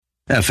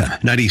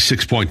FM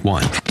 96.1,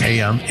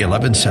 AM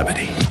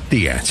 1170.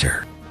 The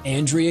Answer.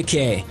 Andrea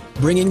Kaye,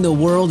 bringing the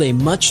world a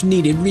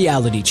much-needed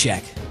reality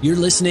check. You're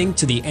listening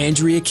to The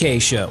Andrea Kaye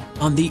Show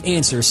on The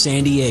Answer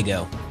San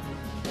Diego.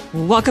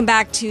 Welcome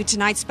back to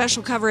tonight's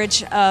special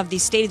coverage of the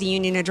State of the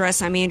Union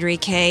address. I'm Andrea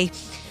Kaye,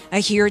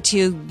 here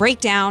to break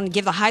down,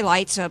 give the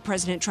highlights.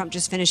 President Trump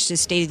just finished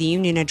his State of the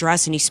Union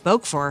address, and he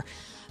spoke for,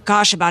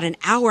 about an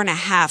hour and a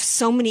half.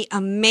 So many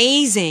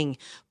amazing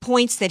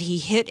points that he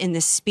hit in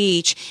this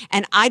speech.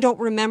 And I don't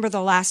remember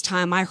the last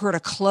time I heard a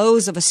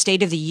close of a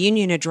State of the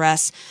Union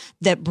address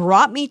that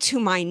brought me to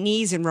my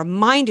knees and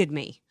reminded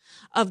me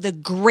of the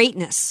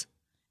greatness.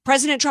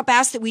 President Trump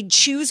asked that we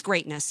choose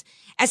greatness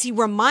as he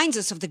reminds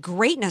us of the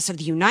greatness of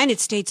the United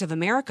States of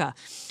America.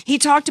 He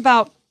talked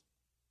about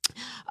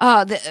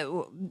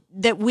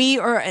that we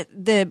are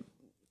the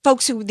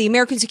folks the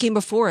Americans who came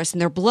before us, and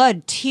their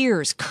blood,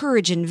 tears,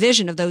 courage, and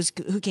vision of those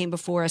who came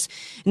before us,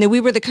 and that we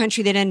were the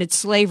country that ended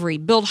slavery,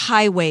 built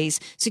highways,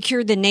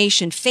 secured the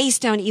nation,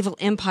 faced down evil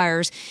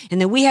empires,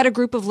 and that we had a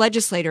group of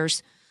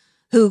legislators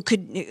who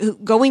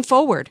going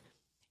forward,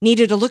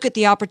 needed to look at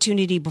the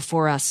opportunity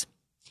before us.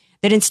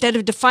 That instead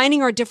of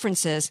defining our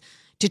differences,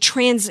 to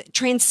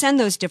transcend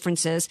those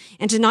differences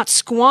and to not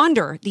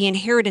squander the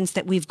inheritance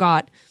that we've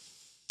got,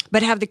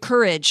 but have the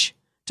courage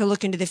to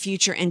look into the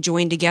future and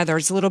join together.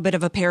 It's a little bit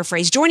of a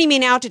paraphrase. Joining me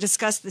now to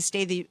discuss the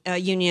State of the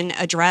Union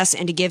address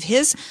and to give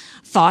his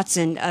thoughts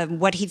and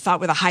what he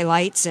thought were the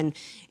highlights and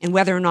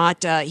whether or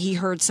not he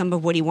heard some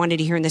of what he wanted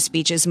to hear in the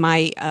speech is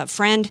my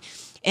friend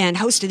and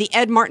host of the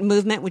Ed Martin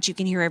Movement, which you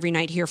can hear every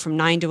night here from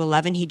 9 to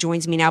 11. He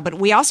joins me now. But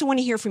we also want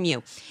to hear from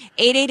you.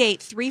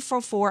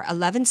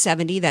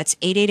 888-344-1170. That's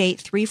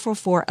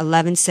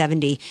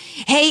 888-344-1170.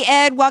 Hey,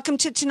 Ed, welcome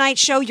to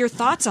tonight's show. Your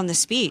thoughts on the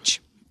speech?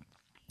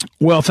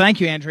 Well,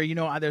 thank you, Andrea. You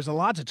know, there's a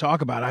lot to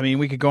talk about. I mean,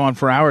 we could go on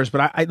for hours,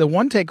 but the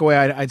one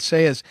takeaway I'd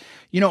say is,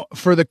 you know,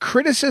 for the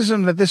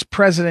criticism that this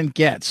president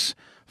gets,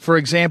 for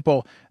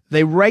example,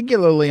 they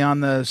regularly on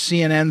the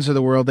CNNs of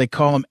the world, they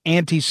call him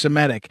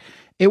anti-Semitic.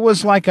 It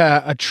was like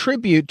a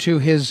tribute to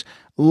his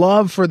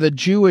love for the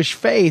Jewish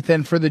faith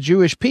and for the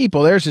Jewish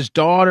people. There's his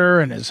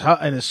daughter and his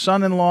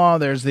son-in-law.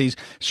 There's these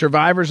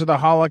survivors of the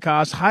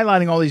Holocaust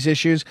highlighting all these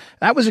issues.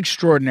 That was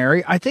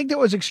extraordinary. I think that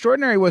was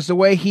extraordinary was the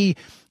way he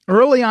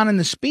early on in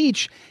the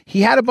speech, he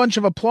had a bunch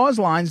of applause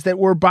lines that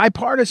were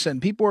bipartisan.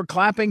 People were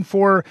clapping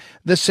for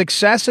the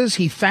successes.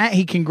 He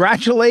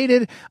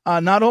congratulated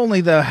not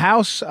only the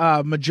House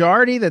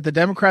majority that the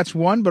Democrats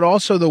won, but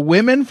also the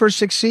women for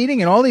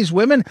succeeding. And all these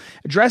women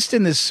dressed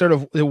in this sort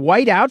of the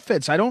white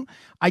outfits. I don't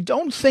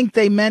think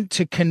they meant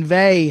to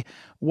convey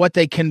what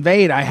they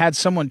conveyed. I had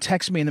someone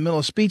text me in the middle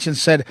of speech and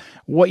said,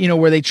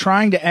 were they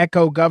trying to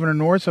echo Governor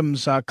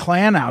Northam's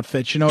Klan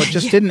outfit? It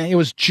just didn't. It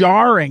was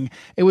jarring.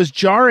 It was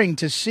jarring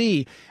to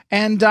see.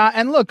 And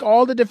look,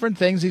 all the different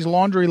things, these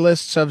laundry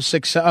lists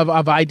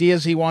of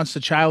ideas he wants. The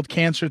child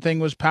cancer thing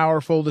was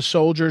powerful. The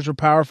soldiers were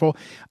powerful.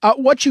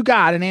 What you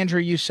got, and Andrew,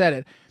 you said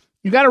it,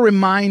 you got a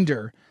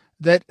reminder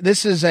that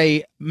this is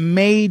a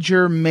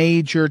major,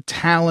 major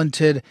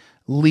talented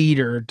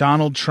leader,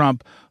 Donald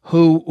Trump,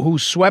 who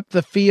swept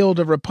the field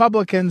of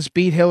Republicans,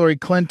 beat Hillary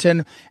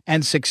Clinton,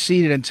 and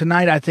succeeded. And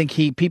tonight, I think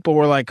people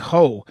were like,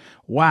 "Oh,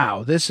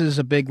 wow, this is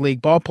a big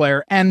league ball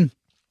player." And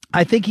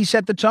I think he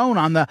set the tone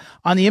on the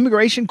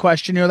immigration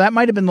question. That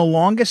might have been the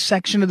longest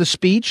section of the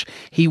speech.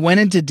 He went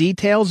into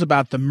details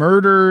about the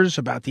murders,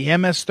 about the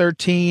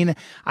MS-13.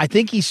 I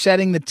think he's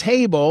setting the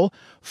table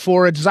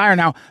for a desire.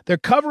 Now, they're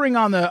covering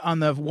on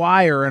the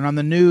wire and on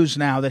the news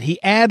now that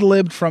he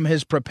ad-libbed from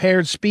his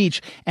prepared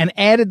speech and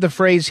added the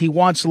phrase he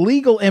wants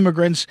legal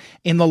immigrants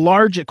in the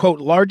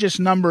largest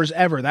numbers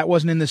ever. That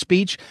wasn't in the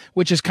speech,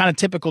 which is kind of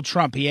typical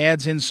Trump. He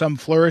adds in some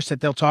flourish that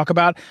they'll talk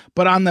about.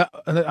 But on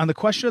the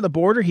question of the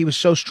border, he was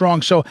so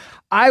strong. So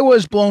I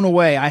was blown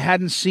away. I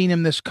hadn't seen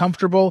him this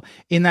comfortable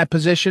in that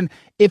position.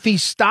 If he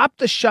stopped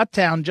the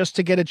shutdown just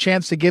to get a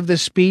chance to give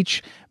this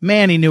speech,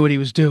 man, he knew what he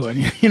was doing.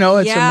 It's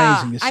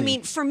amazing to see. I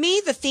mean, for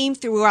me, the theme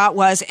throughout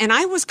was, and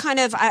I was kind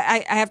of,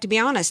 I have to be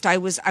honest, I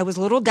was a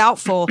little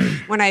doubtful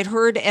when I had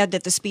heard, Ed,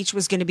 that the speech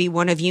was going to be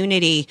one of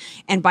unity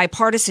and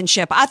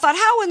bipartisanship. I thought,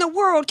 how in the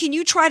world can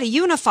you try to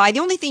unify?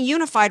 The only thing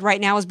unified right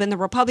now has been the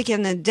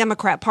Republican and the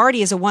Democrat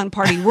Party as a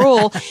one-party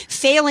rule,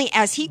 failing,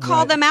 as he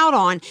called them out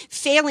on,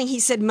 failing. He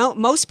said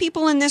most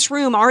people in this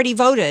room already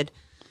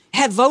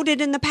have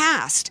voted in the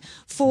past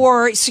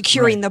for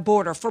securing the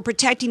border, for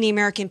protecting the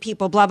American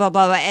people, blah, blah,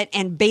 blah,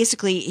 and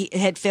basically he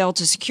had failed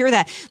to secure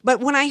that. But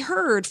when I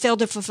failed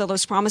to fulfill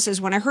those promises,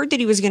 when I heard that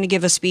he was going to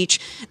give a speech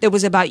that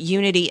was about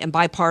unity and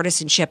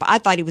bipartisanship, I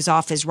thought he was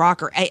off his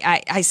rocker.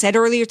 I said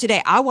earlier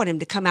today, I want him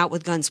to come out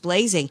with guns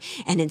blazing.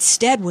 And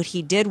instead, what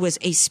he did was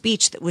a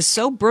speech that was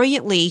so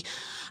brilliantly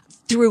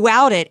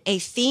throughout it, a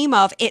theme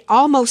of it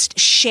almost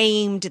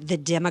shamed the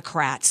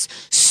Democrats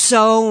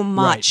so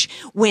much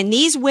when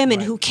these women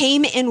who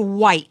came in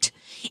white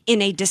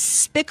in a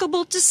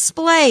despicable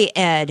display,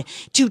 Ed,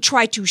 to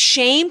try to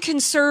shame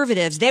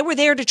conservatives. They were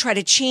there to try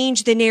to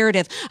change the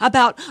narrative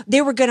about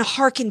they were going to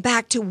hearken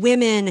back to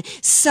women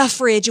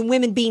suffrage and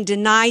women being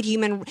denied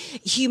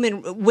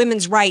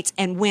women's rights.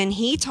 And when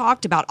he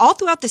talked about, all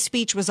throughout the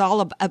speech was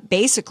all about,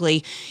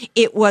 basically,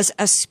 it was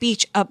a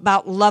speech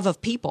about love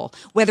of people,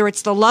 whether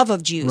it's the love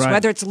of Jews,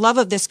 whether it's love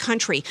of this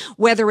country,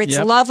 whether it's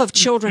love of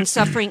children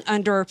suffering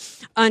under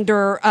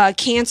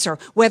cancer,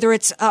 whether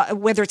it's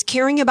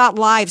caring about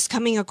lives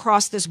coming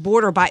across this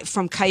border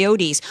from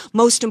coyotes.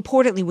 Most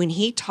importantly, when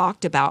he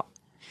talked about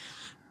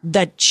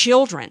the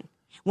children,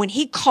 when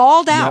he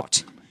called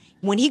out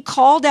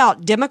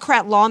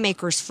Democrat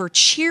lawmakers for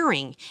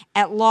cheering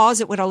at laws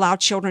that would allow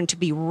children to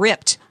be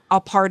ripped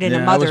apart in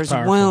a mother's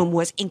womb,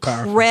 was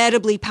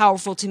incredibly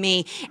powerful to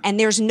me. And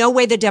there's no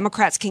way the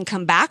Democrats can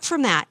come back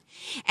from that.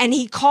 And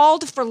he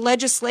called for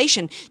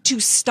legislation to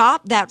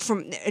stop that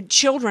from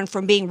children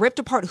from being ripped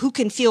apart who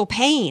can feel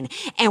pain.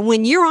 And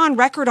when you're on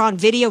record on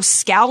video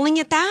scowling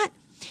at that,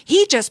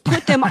 he just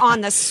put them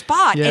on the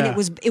spot, and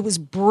it was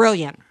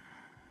brilliant.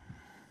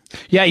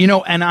 Yeah,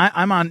 and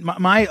I'm on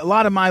a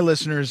lot of my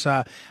listeners,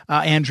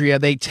 Andrea,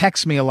 they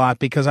text me a lot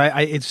because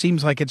it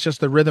seems like it's just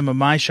the rhythm of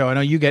my show. I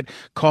know you get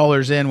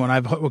callers in when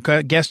I've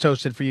guest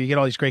hosted for you. You get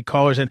all these great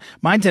callers in.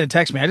 Mine tend to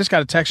text me. I just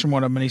got a text from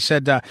one of them, and he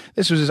said,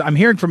 I'm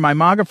hearing from my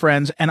MAGA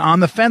friends and on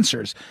the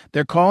fencers.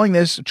 They're calling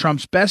this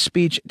Trump's best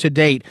speech to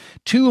date.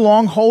 2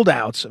 long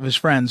holdouts of his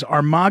friends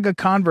are MAGA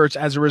converts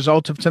as a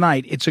result of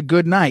tonight. It's a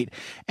good night.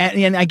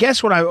 And I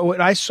guess what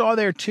I saw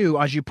there too,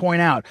 as you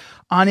point out,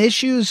 on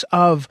issues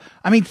of,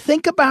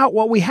 think about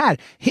what we had.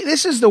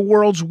 This is the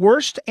world's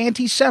worst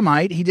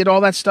anti-Semite. He did all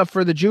that stuff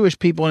for the Jewish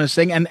people in his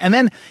thing. And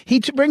then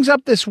he brings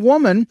up this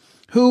woman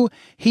who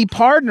he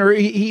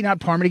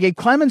gave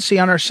clemency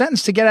on her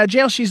sentence to get out of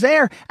jail. She's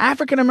there,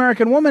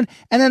 African-American woman.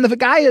 And then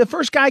the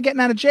first guy getting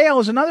out of jail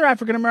is another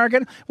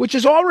African-American, which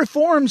is all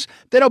reforms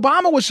that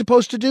Obama was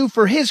supposed to do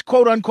for his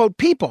quote-unquote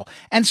people.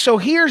 And so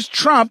here's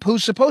Trump,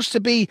 who's supposed to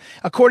be,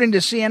 according to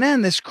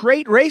CNN, this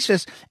great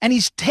racist, and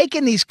he's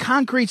taken these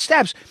concrete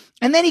steps.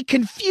 And then he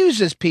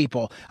confuses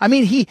people.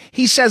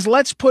 He says,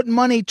 let's put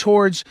money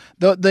towards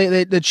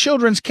the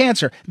children's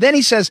cancer. Then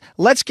he says,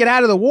 let's get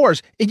out of the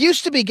wars. It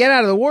used to be get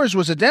out of the wars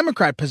was a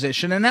Democrat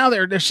position, and now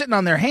they're sitting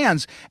on their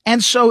hands.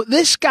 And so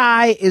this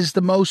guy is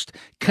the most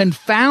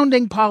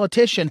confounding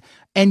politician,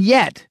 and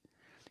yet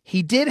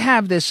he did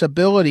have this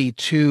ability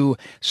to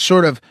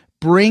sort of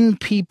bring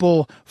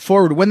people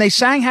forward. When they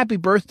sang "Happy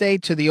Birthday"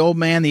 to the old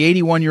man,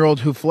 the 81-year-old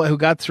who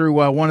got through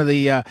one of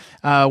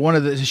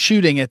the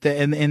shooting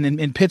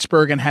in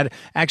Pittsburgh and had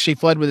actually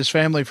fled with his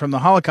family from the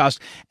Holocaust,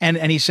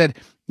 and he said,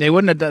 They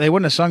wouldn't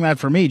have sung that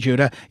for me,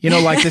 Judah.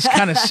 Like this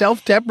kind of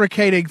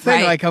self-deprecating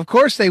thing. Right. Like, of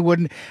course they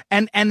wouldn't.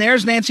 And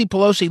there's Nancy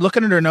Pelosi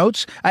looking at her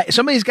notes.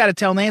 Somebody's got to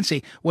tell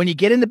Nancy, when you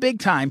get into big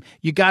time,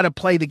 you got to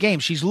play the game.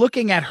 She's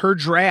looking at her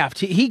draft.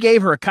 He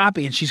gave her a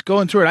copy, and she's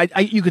going through it.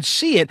 You could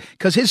see it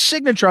because his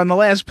signature on the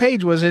last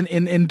page was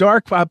in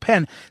dark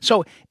pen.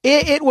 So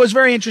it was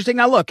very interesting.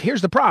 Now, look,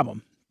 here's the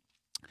problem.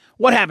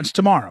 What happens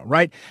tomorrow,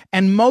 right?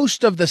 And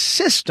most of the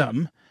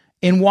system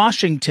in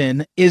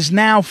Washington is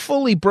now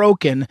fully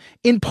broken,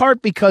 in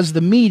part because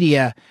the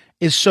media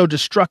is so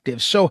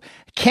destructive. So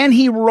can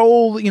he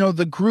roll,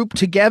 the group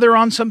together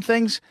on some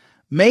things?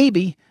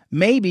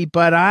 Maybe,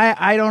 but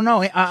I don't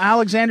know.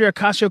 Alexandria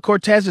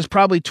Ocasio-Cortez is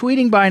probably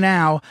tweeting by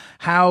now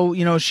how,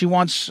 she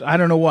wants, I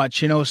don't know what,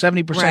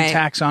 70%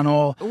 tax on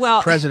all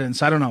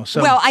presidents. I don't know.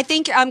 So, I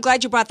think I'm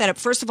glad you brought that up.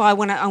 First of all, I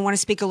want to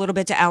speak a little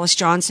bit to Alice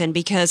Johnson,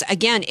 because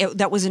again,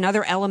 that was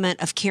another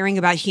element of caring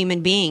about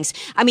human beings.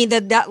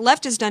 The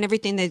left has done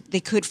everything that they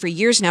could for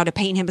years now to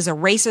paint him as a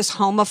racist,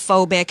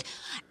 homophobic,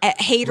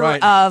 hater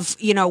of,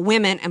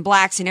 women and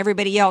blacks and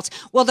everybody else.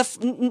 Well,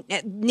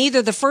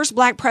 neither the first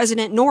black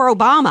president nor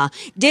Obama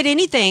did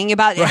anything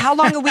about how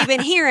long have we been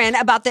hearing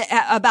about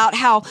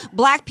how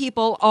black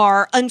people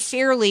are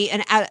unfairly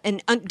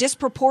and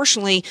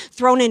disproportionately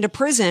thrown into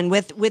prison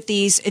with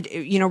these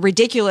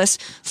ridiculous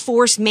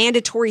forced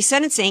mandatory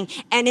sentencing,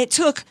 and it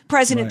took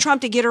President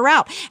Trump to get her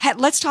out.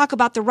 Let's talk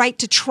about the right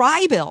to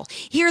try bill.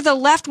 Here the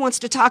left wants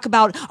to talk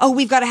about,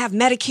 we've got to have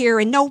Medicare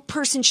and no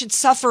person should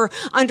suffer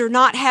under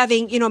not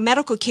having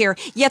medical care,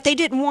 yet they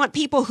didn't want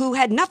people who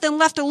had nothing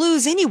left to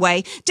lose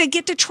anyway to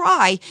get to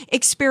try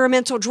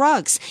experimental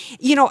drugs.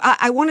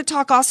 I want to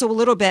talk also a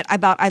little bit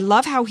about, I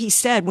love how he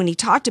said when he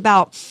talked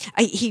about,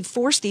 he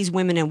forced these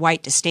women in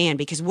white to stand,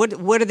 because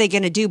what are they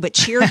going to do but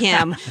cheer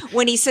him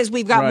when he says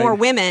we've got more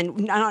women,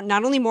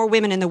 not only more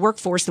women in the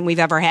workforce than we've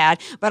ever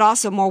had, but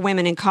also more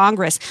women in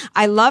Congress.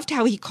 I loved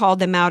how he called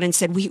them out and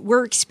said,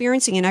 we're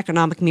experiencing an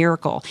economic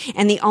miracle.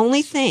 And the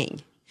only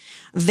thing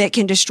that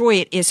can destroy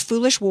it is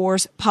foolish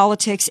wars,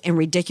 politics, and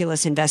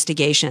ridiculous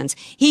investigations.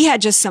 He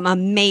had just some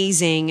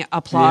amazing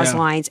applause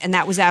lines, and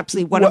that was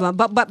absolutely one of them.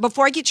 But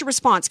before I get your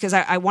response, because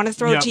I want to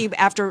throw it to you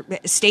after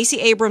Stacey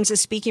Abrams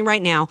is speaking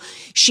right now.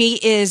 She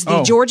is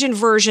the Georgian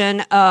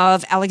version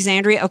of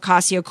Alexandria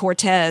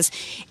Ocasio-Cortez,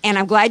 and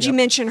I'm glad you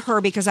mentioned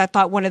her because I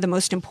thought one of the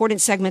most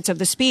important segments of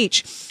the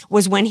speech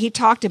was when he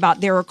talked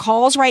about there are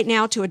calls right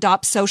now to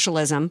adopt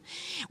socialism.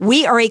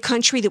 We are a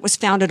country that was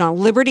founded on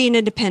liberty and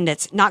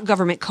independence, not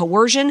government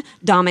coercion,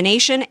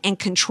 domination, and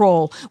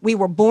control. We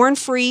were born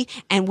free,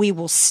 and we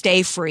will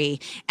stay free.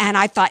 And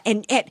I thought,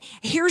 and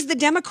here's the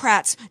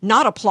Democrats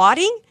not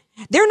applauding.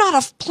 They're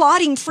not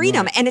applauding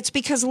freedom, and it's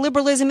because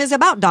liberalism is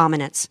about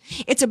dominance.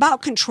 It's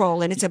about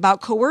control, and it's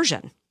about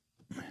coercion.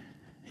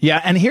 Yeah,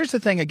 and here's the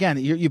thing,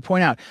 again, you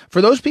point out,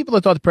 for those people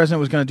that thought the president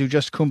was going to do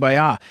just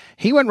kumbaya,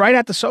 he went right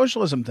at the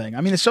socialism thing.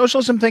 I mean, the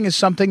socialism thing is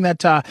something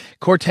that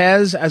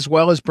Cortez as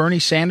well as Bernie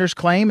Sanders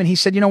claim, and he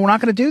said, we're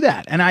not going to do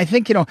that. And I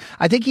think,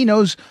 he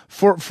knows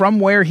from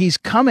where he's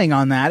coming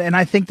on that, and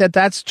I think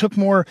that's took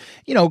more,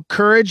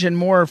 courage and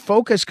more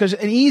focus, because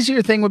an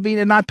easier thing would be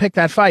to not pick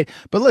that fight.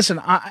 But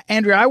listen,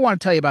 Andrea, I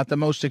want to tell you about the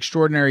most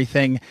extraordinary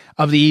thing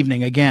of the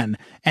evening again.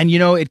 And,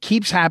 it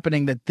keeps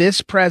happening that this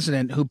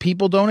president, who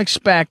people don't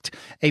expect,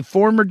 a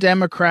former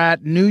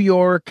Democrat, New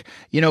York,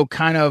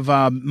 kind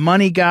of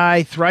money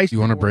guy, thrice. You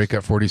want to break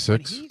at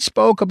 46? He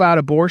spoke about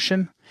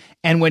abortion.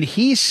 And when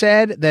he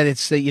said that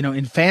it's the,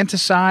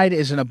 infanticide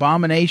is an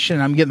abomination,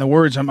 I'm getting the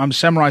words, I'm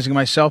summarizing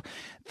myself.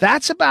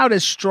 That's about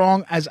as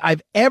strong as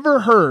I've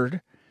ever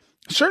heard.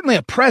 Certainly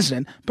a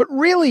president, but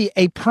really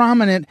a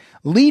prominent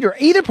leader,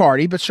 either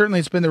party, but certainly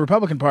it's been the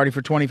Republican Party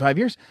for 25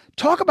 years,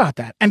 talk about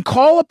that and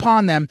call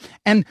upon them.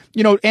 And,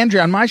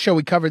 Andrea, on my show,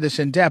 we covered this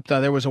in depth.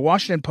 There was a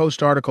Washington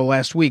Post article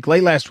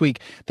late last week,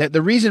 that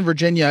the reason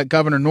Virginia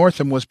Governor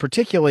Northam was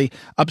particularly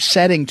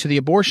upsetting to the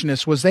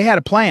abortionists was they had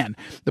a plan.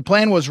 The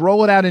plan was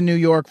roll it out in New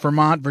York,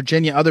 Vermont,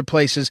 Virginia, other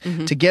places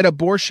to get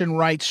abortion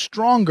rights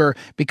stronger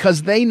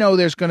because they know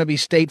there's going to be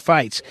state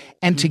fights.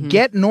 And to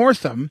get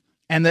Northam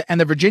and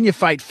the Virginia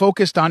fight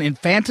focused on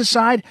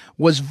infanticide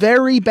was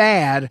very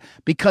bad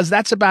because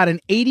that's about an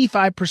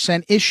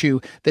 85% issue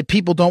that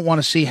people don't want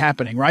to see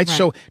happening, right?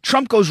 So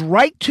Trump goes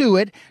right to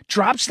it,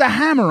 drops the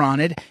hammer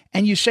on it,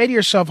 and you say to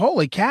yourself,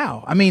 holy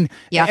cow. I mean,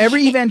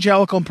 every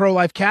evangelical and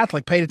pro-life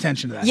Catholic paid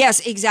attention to that.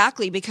 Yes,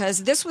 exactly,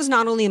 because this was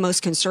not only the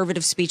most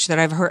conservative speech that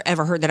I've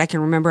ever heard that I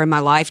can remember in my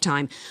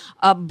lifetime,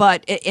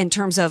 but in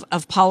terms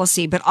of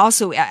policy, but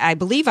also I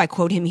believe I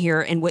quote him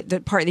here in what the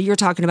part that you're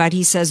talking about.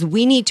 He says,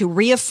 we need to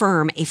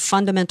reaffirm a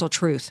fundamental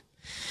truth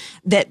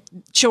that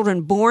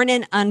children born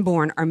and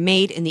unborn are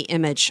made in the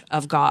image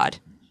of God.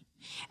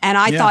 And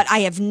I thought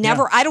I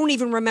don't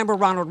even remember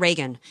Ronald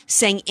Reagan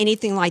saying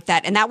anything like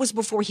that. And that was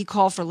before he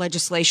called for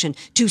legislation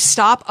to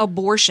stop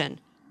abortion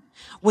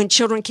when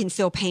children can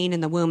feel pain in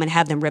the womb and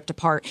have them ripped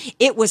apart.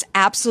 It was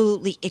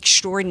absolutely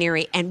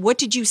extraordinary. And what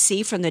did you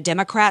see from the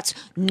Democrats?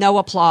 No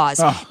applause.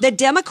 The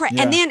Democrat,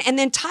 and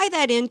then tie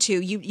that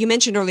into, you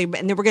mentioned earlier,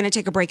 and then we're going to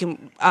take a break,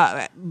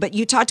 but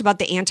you talked about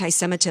the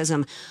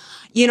anti-Semitism.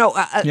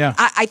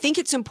 I think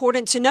it's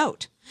important to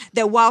note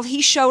that while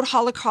he showed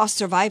Holocaust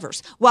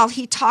survivors, while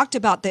he talked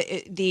about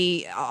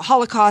the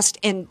Holocaust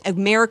and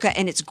America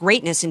and its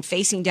greatness in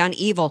facing down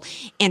evil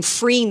and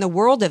freeing the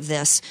world of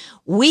this,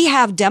 we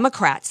have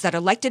Democrats that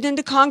elected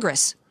into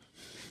Congress,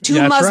 two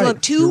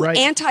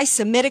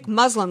anti-Semitic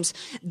Muslims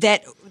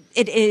that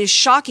it is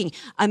shocking.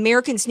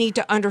 Americans need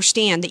to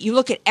understand that you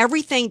look at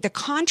everything, the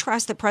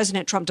contrast that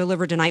President Trump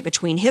delivered tonight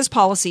between his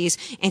policies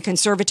and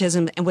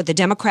conservatism and what the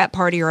Democrat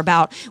Party are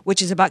about,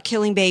 which is about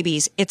killing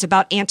babies. It's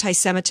about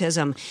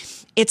anti-Semitism.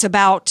 It's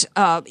about,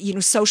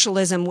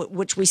 socialism,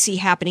 which we see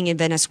happening in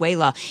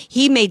Venezuela.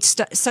 He made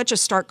such a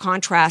stark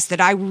contrast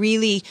that I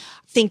really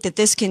think that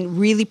this can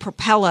really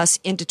propel us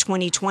into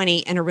 2020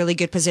 in a really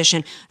good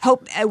position.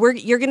 Hope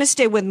you're going to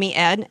stay with me,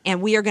 Ed,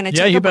 and we are going to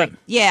take a break. Bet.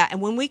 Yeah,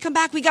 and when we come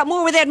back, we got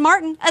more with Ed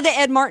Martin of the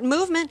Ed Martin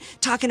Movement,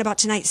 talking about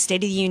tonight's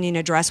State of the Union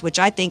address, which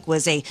I think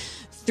was a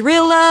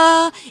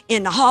thriller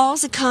in the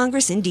halls of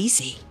Congress in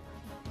D.C.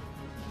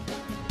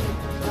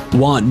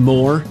 Want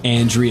more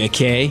Andrea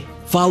Kaye?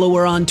 Follow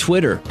her on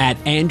Twitter at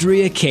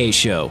Andrea Kaye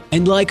Show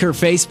and like her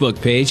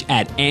Facebook page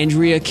at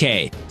Andrea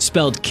Kaye,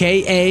 spelled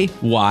Kaye.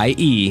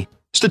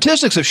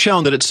 Statistics have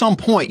shown that at some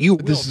point you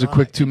will This is a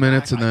quick 2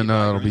 minutes, and then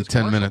it'll be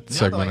 10-minute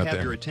segment at the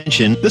your end.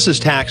 attention. This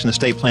is tax and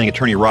estate planning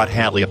attorney Rod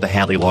Hadley of the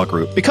Hadley Law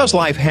Group. Because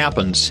life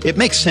happens, it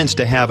makes sense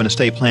to have an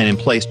estate plan in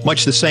place,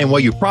 much the same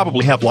way you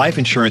probably have life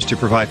insurance to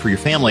provide for your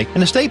family.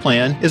 An estate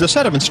plan is a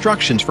set of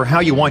instructions for how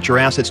you want your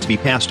assets to be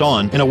passed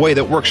on in a way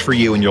that works for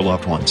you and your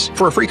loved ones.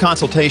 For a free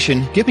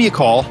consultation, give me a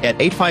call at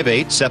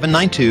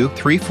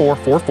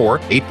 858-792-3444,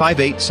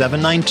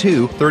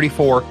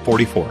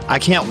 858-792-3444. I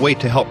can't wait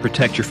to help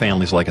protect your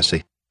family's legacy.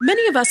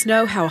 Many of us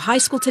know how high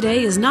school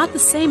today is not the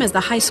same as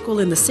the high school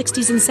in the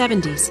 60s and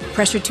 70s.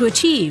 Pressure to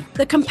achieve,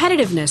 the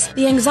competitiveness,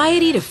 the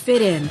anxiety to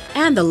fit in,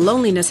 and the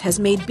loneliness has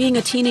made being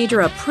a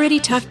teenager a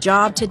pretty tough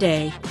job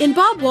today. In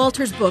Bob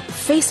Walter's book,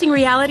 Facing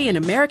Reality in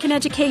American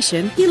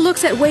Education, he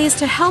looks at ways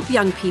to help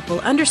young people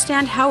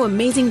understand how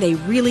amazing they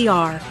really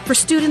are, for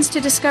students to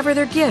discover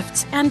their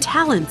gifts and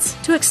talents,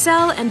 to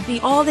excel and be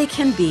all they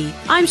can be.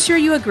 I'm sure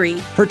you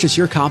agree. Purchase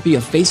your copy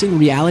of Facing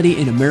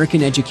Reality in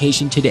American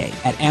Education today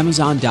at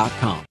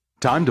Amazon.com.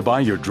 Time to buy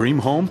your dream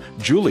home?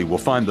 Julie will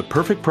find the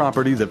perfect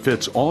property that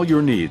fits all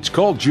your needs.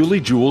 Call Julie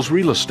Jewels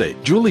Real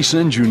Estate. Julie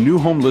sends you new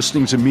home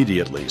listings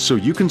immediately so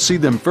you can see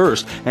them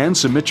first and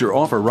submit your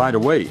offer right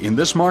away. In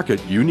this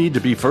market, you need to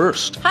be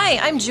first. Hi,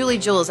 I'm Julie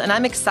Jewels, and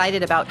I'm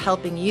excited about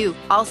helping you.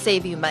 I'll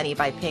save you money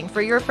by paying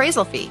for your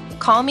appraisal fee.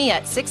 Call me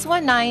at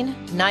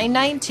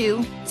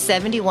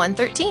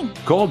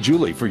 619-992-7113. Call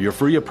Julie for your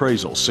free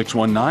appraisal,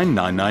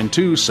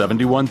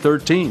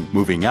 619-992-7113.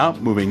 Moving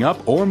out, moving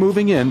up, or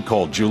moving in,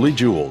 call Julie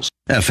Jewels.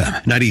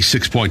 FM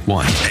 96.1,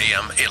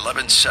 AM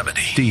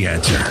 1170. The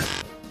Answer.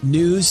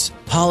 News,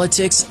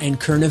 politics, and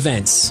current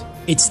events.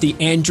 It's the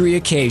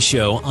Andrea Kaye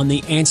Show on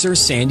The Answer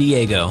San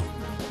Diego.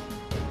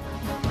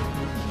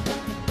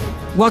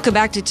 Welcome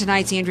back to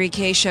tonight's Andrea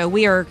Kaye Show.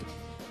 We are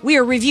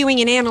reviewing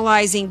and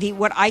analyzing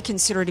what I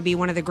consider to be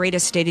one of the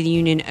greatest State of the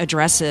Union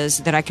addresses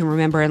that I can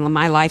remember in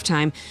my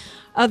lifetime.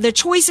 The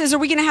choices, are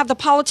we going to have the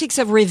politics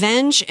of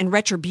revenge and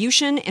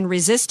retribution and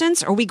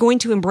resistance? Or are we going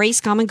to embrace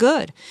common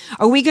good?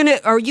 Are you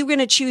going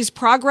to choose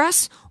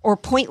progress or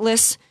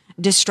pointless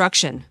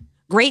destruction?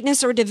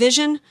 Greatness or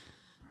division?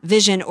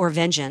 Vision or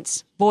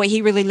vengeance? Boy,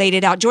 he really laid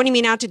it out. Joining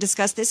me now to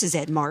discuss this is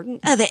Ed Martin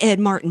of the Ed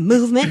Martin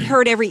Movement.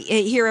 Heard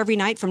here every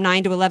night from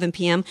 9 to 11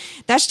 p.m.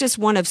 That's just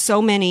one of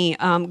so many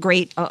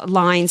great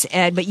lines,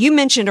 Ed. But you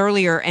mentioned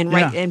earlier,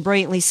 and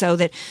brilliantly so,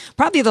 that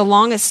probably the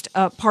longest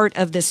part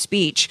of this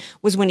speech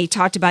was when he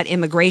talked about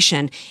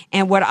immigration.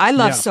 And what I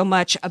love so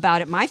much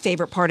about it, my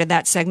favorite part of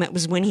that segment,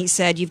 was when he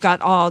said, you've got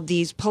all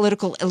these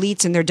political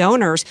elites and their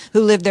donors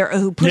who live there,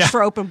 who push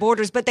for open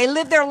borders, but they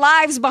live their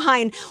lives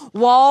behind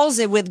walls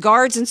and with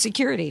guards and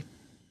security.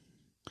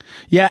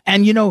 Yeah,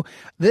 and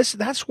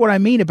that's what I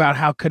mean about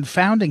how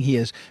confounding he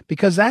is,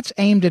 because that's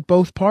aimed at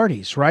both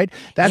parties, right?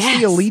 That's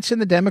the elites in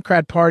the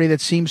Democrat Party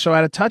that seem so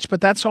out of touch, but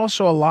that's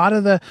also a lot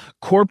of the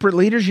corporate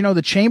leaders.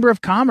 The Chamber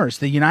of Commerce,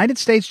 the United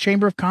States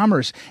Chamber of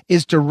Commerce,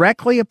 is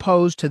directly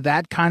opposed to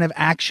that kind of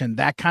action,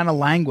 that kind of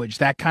language,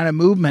 that kind of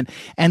movement.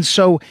 And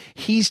so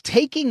he's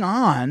taking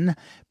on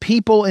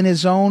people in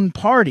his own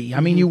party. I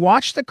mean, you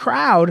watch the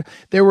crowd.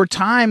 There were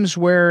times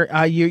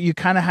where you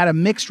kind of had a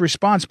mixed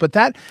response, but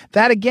that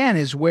again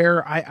is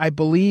where I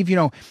believe,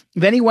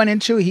 then he went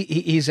into,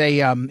 he's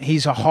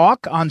a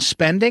hawk on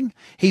spending.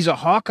 He's a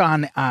hawk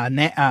on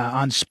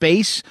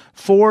Space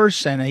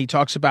Force, and he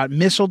talks about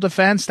missile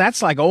defense.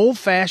 That's like old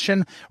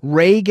fashioned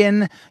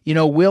Reagan,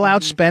 we'll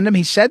outspend them.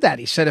 He said that.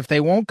 He said, if they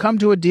won't come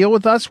to a deal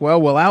with us,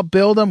 well, we'll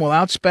outbuild them, we'll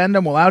outspend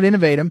them, we'll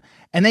out-innovate them.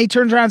 And then he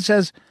turns around and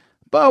says,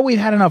 but we've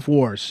had enough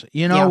wars.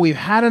 We've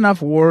had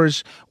enough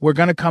wars. We're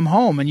going to come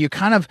home. And you're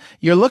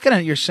looking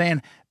at it, you're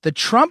saying the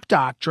Trump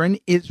doctrine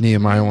is.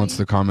 Nehemiah wants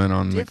to comment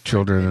on the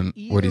children and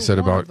what he said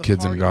about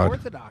kids and God.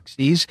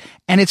 Orthodoxies,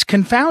 and it's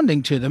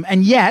confounding to them.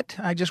 And yet,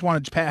 I just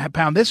wanted to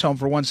pound this home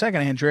for 1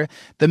 second, Andrea.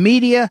 The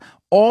media,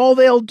 all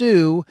they'll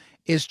do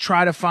is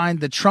try to find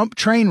the Trump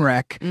train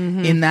wreck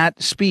in that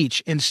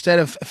speech instead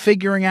of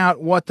figuring out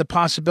what the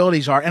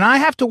possibilities are. And I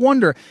have to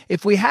wonder,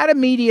 if we had a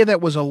media that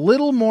was a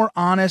little more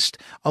honest,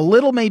 a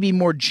little maybe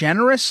more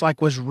generous,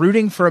 like was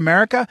rooting for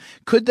America,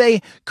 could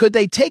they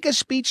take a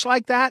speech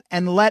like that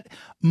and let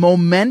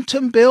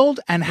momentum build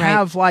and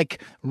have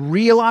like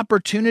real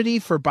opportunity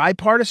for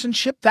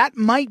bipartisanship? That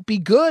might be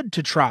good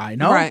to try.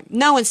 No, right?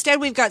 No. Instead,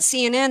 we've got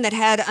CNN that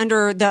had on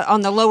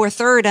the lower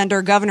third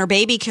under Governor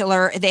Baby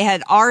Killer, they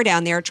had R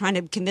down there trying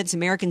to convince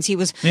Americans he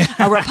was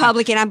a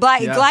Republican. I'm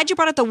glad you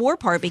brought up the war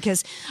part,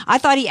 because I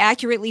thought he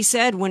accurately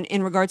said, when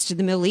in regards to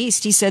the Middle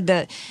East, he said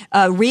that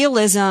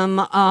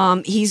realism.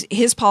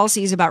 His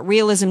policy is about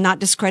realism, not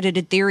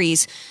discredited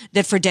theories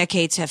that for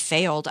decades have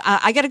failed.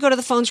 I got to go to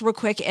the phones real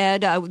quick,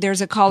 Ed.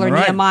 There's a caller,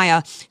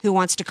 Nehemiah, who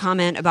wants to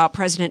comment about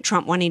President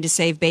Trump wanting to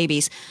save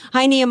babies.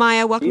 Hi,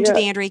 Nehemiah. Welcome to the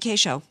Andrea Kaye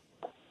Show.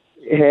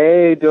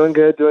 Hey, doing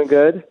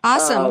good.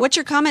 Awesome. What's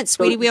your comment,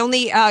 sweetie? We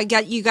only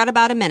got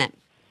about a minute.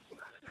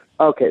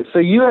 Okay, so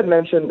you had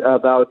mentioned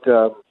about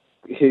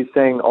he's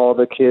saying all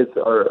the kids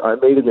are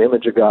made in the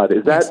image of God.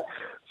 Is that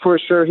for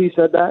sure he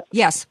said that?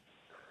 Yes.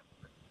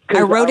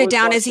 I wrote it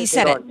down as he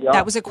said it.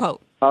 That was a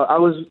quote. I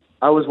was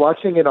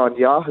watching it on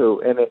Yahoo,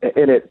 and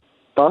it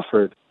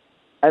buffered.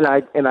 And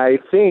I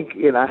think,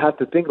 I have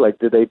to think, like,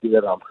 did they do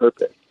that on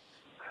purpose?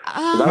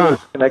 I was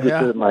connected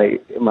to my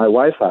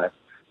Wi-Fi.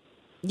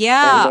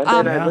 Yeah.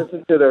 And then I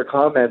listened to their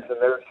comments, and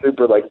they're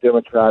super, like,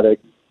 Democratic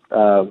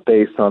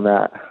based on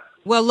that.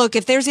 Well, look,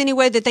 if there's any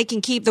way that they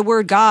can keep the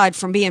word God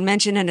from being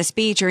mentioned in a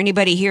speech or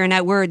anybody hearing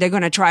that word, they're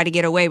going to try to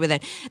get away with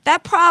it.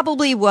 That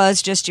probably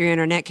was just your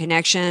internet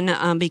connection,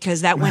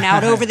 because that went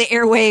out over the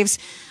airwaves,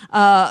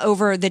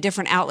 over the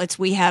different outlets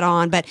we had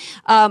on. But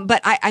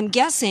I'm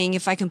guessing,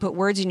 if I can put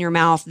words in your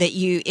mouth, that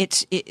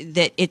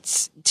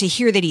it's to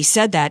hear that he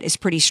said that is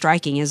pretty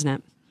striking, isn't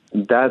it?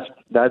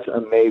 That's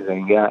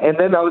amazing. Yeah. And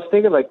then I was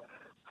thinking, like,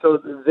 so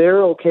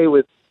they're okay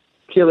with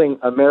killing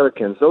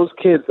Americans. Those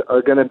kids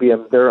are going to be,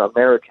 they're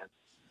Americans.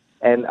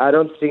 And I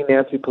don't see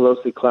Nancy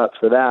Pelosi clap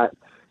for that,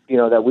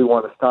 that we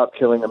want to stop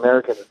killing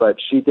Americans, but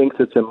she thinks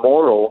it's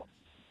immoral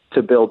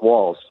to build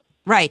walls.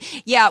 Right.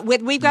 Yeah.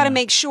 We've got to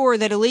make sure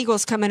that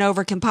illegals coming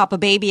over can pop a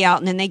baby out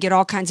and then they get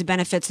all kinds of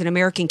benefits that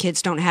American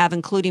kids don't have,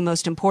 including,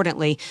 most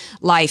importantly,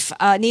 life.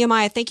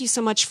 Nehemiah, thank you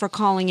so much for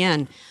calling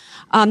in.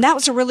 That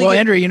was a really good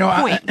Andrea,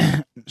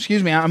 point.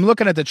 Excuse me, I'm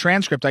looking at the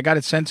transcript. I got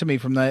it sent to me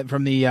from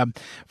the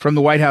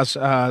White House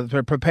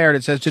prepared.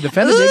 It says to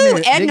defend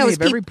the dignity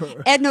of every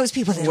Ed knows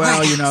people.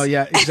 Well,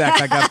 yeah,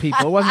 exactly. I got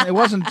people. It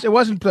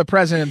wasn't the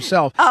president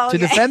himself. Oh, okay.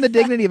 To defend the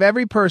dignity of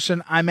every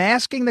person, I'm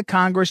asking the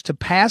Congress to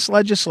pass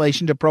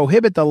legislation to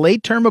prohibit the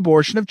late-term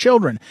abortion of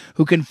children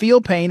who can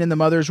feel pain in the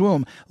mother's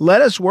womb.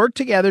 Let us work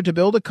together to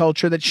build a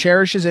culture that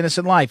cherishes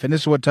innocent life. And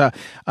this is what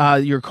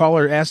your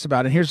caller asked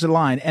about. And here's the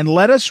line. And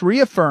let us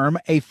reaffirm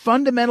a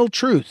fundamental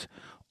truth.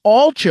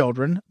 All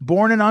children,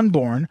 born and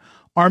unborn,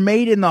 are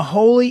made in the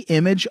holy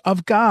image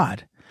of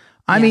God.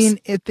 I mean,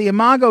 if the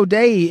Imago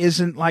Dei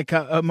isn't like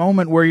a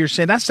moment where you're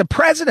saying that's the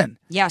president.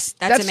 Yes,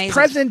 that's amazing.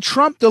 President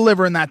Trump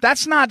delivering that.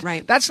 That's not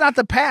right. That's not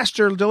the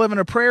pastor delivering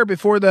a prayer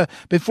before the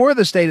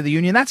State of the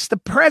Union. That's the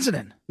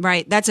president.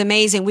 Right. That's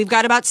amazing. We've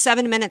got about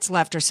 7 minutes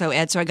left or so,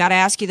 Ed. So I got to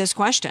ask you this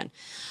question.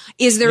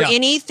 Is there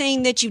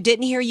anything that you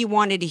didn't hear you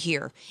wanted to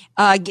hear?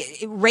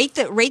 Rate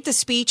the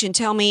speech and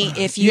tell me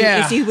if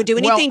you would do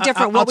anything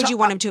different, what would you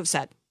want him to have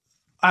said?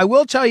 I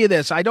will tell you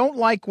this. I don't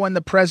like when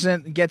the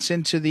president gets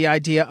into the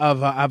idea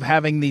of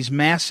having these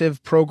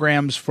massive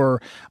programs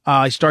for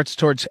he starts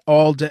towards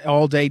all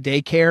day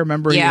daycare.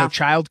 Remember,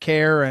 child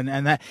care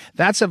and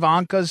that's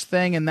Ivanka's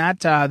thing. And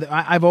that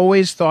I've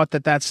always thought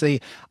that that's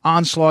the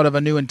onslaught of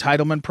a new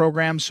entitlement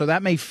program. So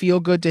that may feel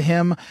good to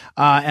him,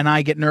 and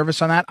I get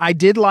nervous on that. I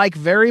did like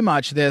very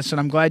much this, and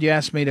I'm glad you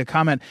asked me to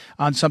comment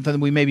on something that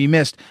we maybe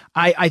missed.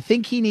 I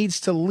think he needs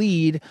to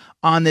lead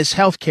on this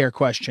healthcare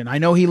question. I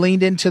know he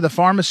leaned into the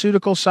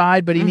pharmaceutical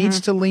side, but he needs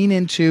to lean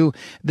into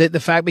the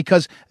fact,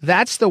 because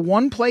that's the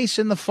one place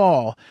in the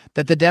fall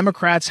that the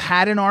Democrats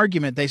had an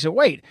argument. They said,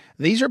 wait,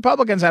 these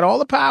Republicans had all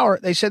the power.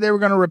 They said they were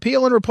going to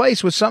repeal and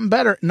replace with something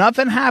better.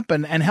 Nothing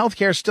happened, and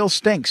healthcare still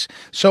stinks.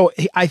 So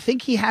I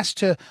think he has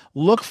to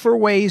look for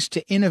ways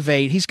to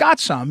innovate. He's got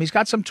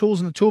some tools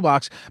in the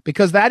toolbox,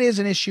 because that is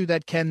an issue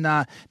that can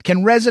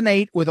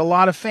resonate with a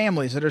lot of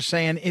families that are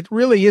saying it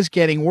really is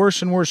getting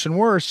worse and worse and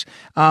worse.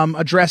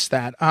 Address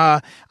that.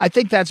 I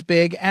think that's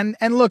big. And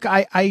look,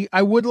 I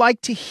would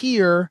like to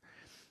hear.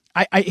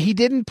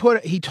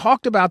 He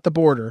talked about the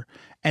border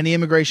and the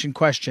immigration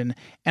question,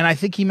 and I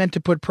think he meant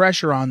to put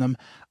pressure on them.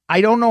 I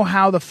don't know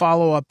how the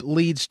follow-up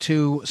leads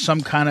to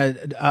some kind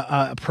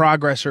of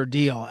progress or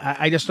deal.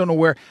 I just don't know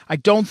where. I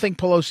don't think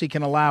Pelosi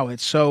can allow it.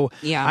 So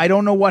I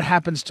don't know what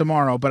happens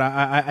tomorrow, but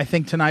I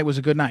think tonight was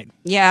a good night.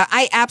 Yeah,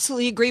 I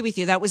absolutely agree with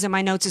you. That was in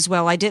my notes as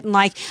well. I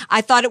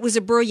thought it was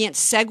a brilliant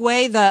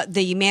segue,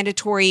 the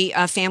mandatory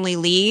family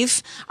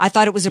leave. I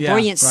thought it was a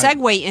brilliant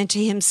segue into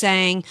him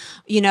saying,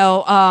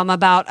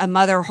 about a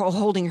mother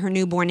holding her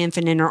newborn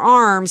infant in her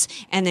arms,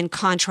 and then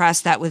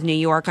contrast that with New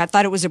York. I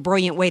thought it was a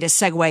brilliant way to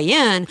segue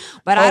in.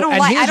 But I don't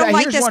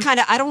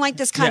like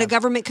this kind of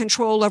government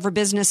control over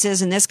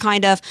businesses and this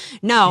kind of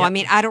I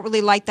mean, I don't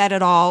really like that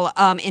at all.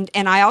 And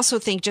I also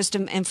think, just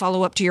to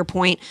follow up to your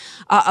point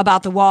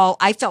about the wall,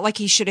 I felt like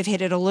he should have hit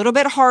it a little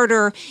bit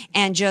harder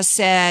and just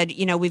said,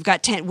 we've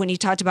got 10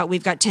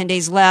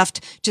 days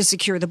left to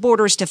secure the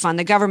borders, to fund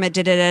the government,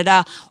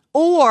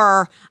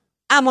 or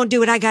I'm gonna do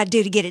what I got to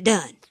do to get it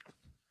done.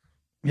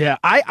 Yeah,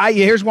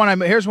 here's one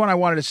I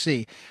wanted to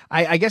see.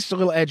 I guess it's a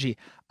little edgy.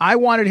 I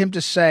wanted him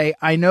to say,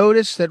 I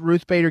noticed that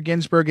Ruth Bader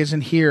Ginsburg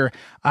isn't here.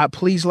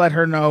 Please let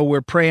her know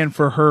we're praying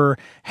for her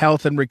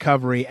health and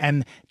recovery,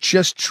 and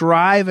just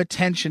drive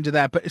attention to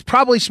that. But it's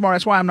probably smart.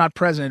 That's why I'm not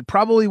president. It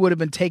probably would have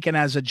been taken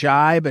as a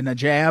jibe and a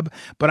jab.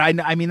 But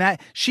I mean,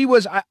 that she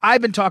was,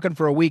 I've been talking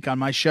for a week on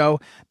my show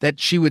that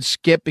she would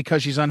skip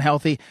because she's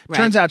unhealthy. Right.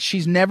 Turns out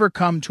she's never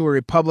come to a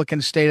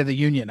Republican State of the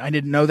Union. I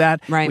didn't know that,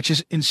 which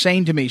is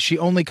insane to me. She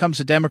only comes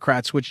to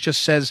Democrats, which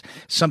just says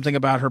something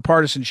about her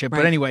partisanship. Right.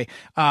 But anyway,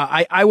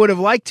 I would have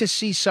liked to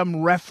see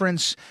some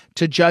reference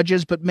to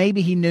judges, but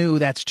maybe he knew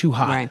that's too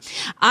high.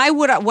 Right.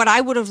 What I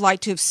would have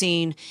liked to have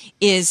seen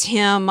is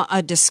him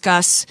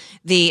discuss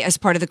as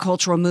part of the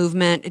cultural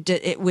movement,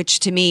 which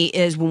to me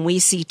is when we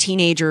see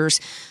teenagers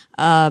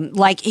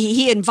Like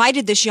he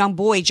invited this young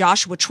boy,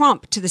 Joshua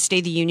Trump, to the State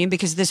of the Union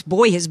because this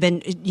boy has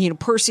been,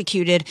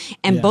 persecuted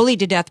and bullied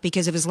to death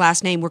because of his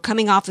last name. We're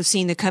coming off of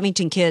seeing the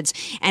Covington kids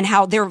and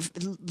how their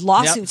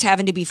lawsuits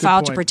having to be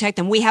filed to protect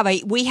them. We have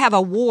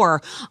a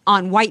war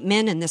on white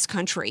men in this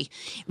country,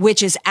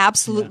 which is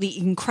absolutely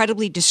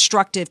incredibly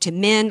destructive to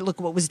men.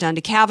 Look what was done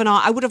to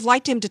Kavanaugh. I would have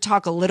liked him to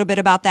talk a little bit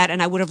about that,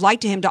 and I would have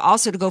liked him to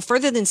also to go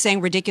further than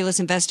saying ridiculous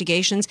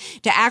investigations,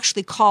 to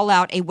actually call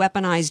out a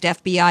weaponized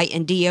FBI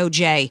and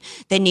DOJ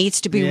that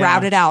needs to be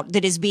routed out,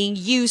 that is being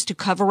used to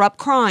cover up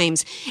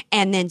crimes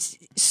and then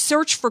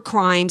search for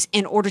crimes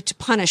in order to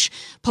punish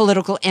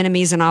political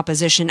enemies and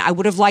opposition. I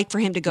would have liked for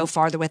him to go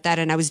farther with that,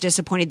 and I was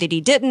disappointed that he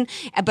didn't.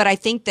 But I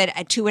think that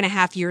at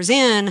 2.5 years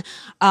in,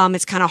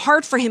 it's kind of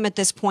hard for him at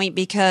this point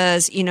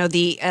because,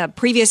 the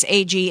previous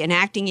AG and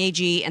acting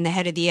AG and the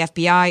head of the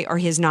FBI are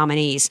his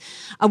nominees.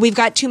 We've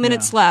got 2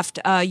 minutes left.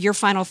 Your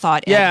final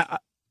thought, Ed. Yeah.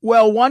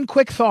 Well, one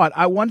quick thought.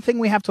 One thing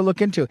we have to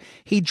look into.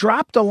 He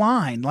dropped a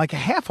line, like a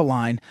half a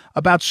line,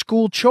 about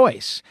school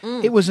choice.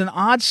 It was an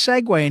odd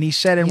segue, and he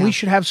said, we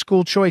should have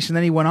school choice, and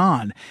then he went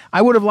on.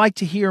 I would have liked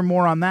to hear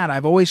more on that.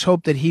 I've always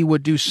hoped that he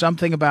would do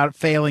something about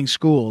failing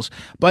schools.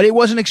 But it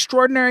was an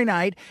extraordinary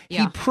night.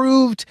 Yeah. He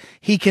proved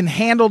he can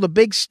handle the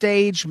big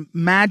stage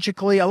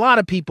magically. A lot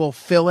of people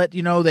fill it.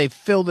 They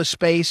fill the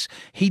space.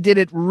 He did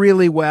it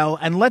really well.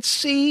 And let's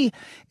see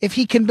if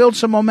he can build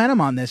some momentum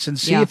on this and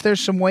see if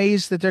there's some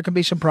ways that there can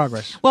be some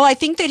progress. Well, I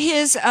think that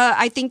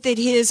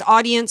his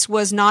audience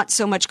was not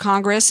so much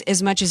Congress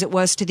as much as it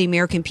was to the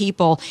American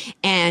people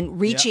and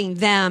reaching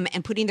them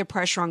and putting the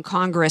pressure on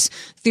Congress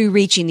through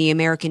reaching the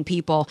American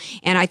people.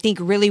 And I think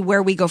really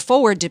where we go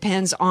forward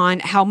depends on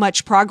how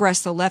much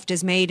progress the left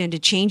has made into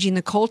changing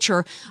the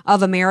culture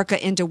of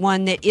America into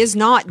one that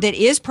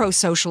is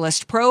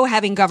pro-socialist, pro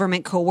having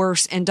government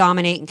coerce and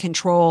dominate and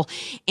control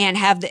and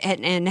have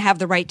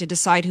the right to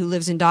decide who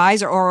lives and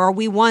dies, or are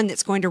we one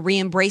that's going to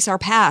re-embrace our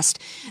past,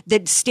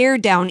 that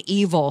stared down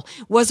evil,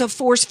 was a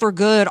force for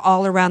good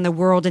all around the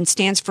world, and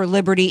stands for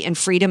liberty and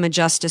freedom and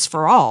justice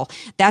for all?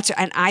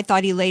 And I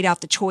thought he laid out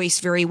the choice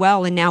very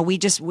well. And now we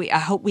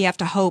have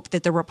to hope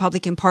that the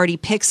Republican Party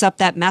picks up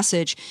that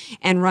message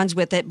and runs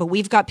with it. But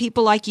we've got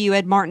people like you,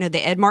 Ed Martin, of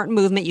the Ed Martin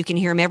movement. You can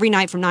hear him every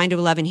night from 9 to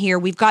 11 here.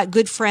 We've got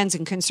good friends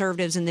and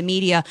conservatives in the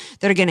media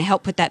that are going to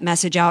help put that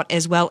message out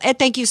as well. Ed,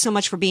 thank you so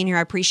much for being here.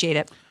 I appreciate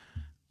it.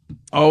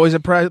 Always a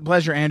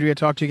pleasure, Andrea.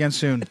 Talk to you again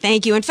soon.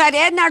 Thank you. In fact,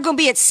 Ed and I are going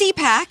to be at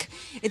CPAC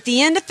at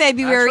the end of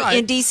February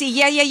in D.C.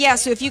 Yeah.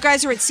 So if you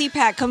guys are at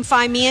CPAC, come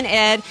find me and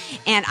Ed,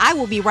 and I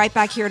will be right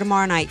back here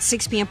tomorrow night,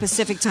 6 p.m.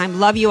 Pacific time.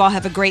 Love you all.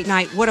 Have a great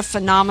night. What a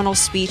phenomenal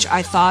speech,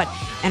 I thought,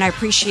 and I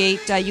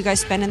appreciate you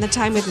guys spending the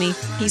time with me.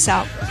 Peace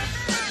out.